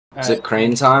Is it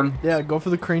crane time? Yeah, go for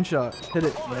the crane shot. Hit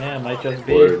it. Yeah, might just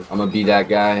be. Word. I'm gonna be that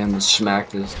guy and smack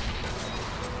this.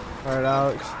 Alright,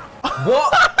 Alex.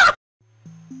 What?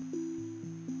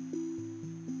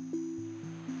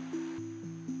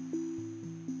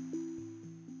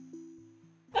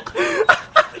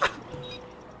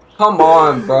 Come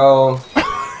on, bro.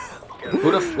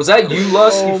 Who the was that you,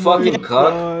 Lust? You fucking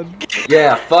cuck?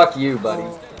 Yeah, fuck you, buddy.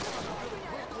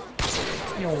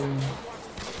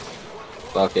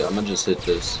 Fuck it, I'm gonna just hit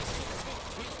this.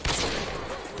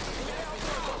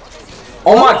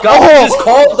 Oh my god, you just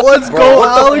called that, Let's bro. go, What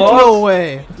the Alex, fuck? no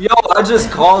way. Yo, I just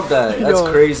called that. That's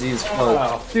Yo. crazy as fuck.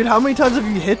 Wow. Dude, how many times have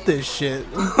you hit this shit?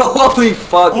 Holy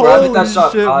fuck, bro. I hit that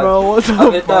shot shit, five. bro. What the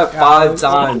I hit that fuck, 5 Alex?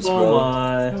 times, Oh bro.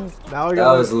 my. Now we That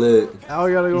gotta, was lit. now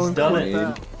we gotta go He's and done clip it.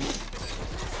 that.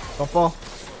 Don't fall.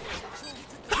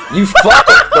 You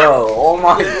fucked, bro. Oh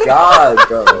my god,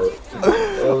 bro.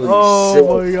 Holy Oh shit,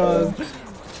 my bro. god.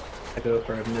 I go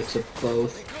for a mix of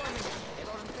both.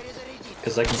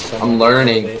 Cause I can summon I'm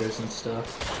learning. elevators and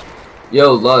stuff.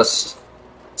 Yo, Lust.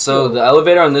 So the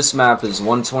elevator on this map is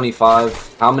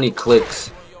 125. How many clicks?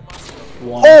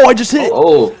 One. Oh, I just hit.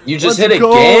 Oh, you just Let's hit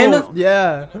go. again?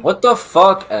 Yeah. What the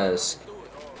fuck, S?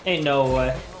 Ain't no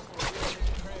way.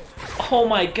 Oh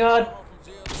my god.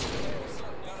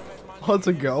 Let's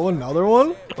go. Another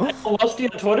one. Lusty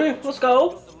on Twitter. Let's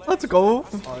go. Let's go.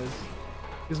 Oh,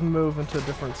 he's moving to a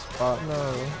different spot.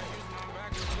 No.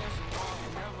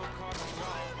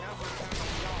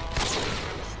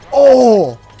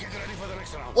 Oh!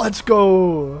 Let's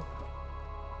go!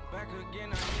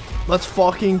 Let's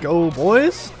fucking go,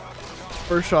 boys!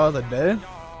 First shot of the day.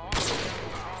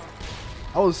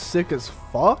 That was sick as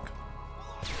fuck.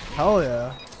 Hell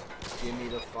yeah. Give me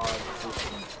the 5.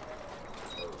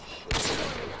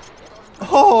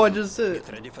 Oh, I just hit.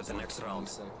 Ready for the next round.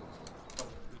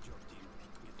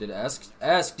 Did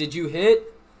Ask, did you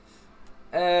hit?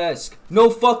 Ask. No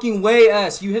fucking way,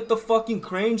 Ask. You hit the fucking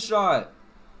crane shot.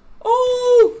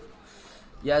 Oh!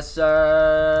 Yes,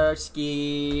 sir.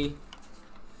 Ski.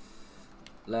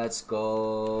 Let's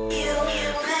go.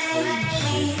 Holy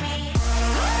shit.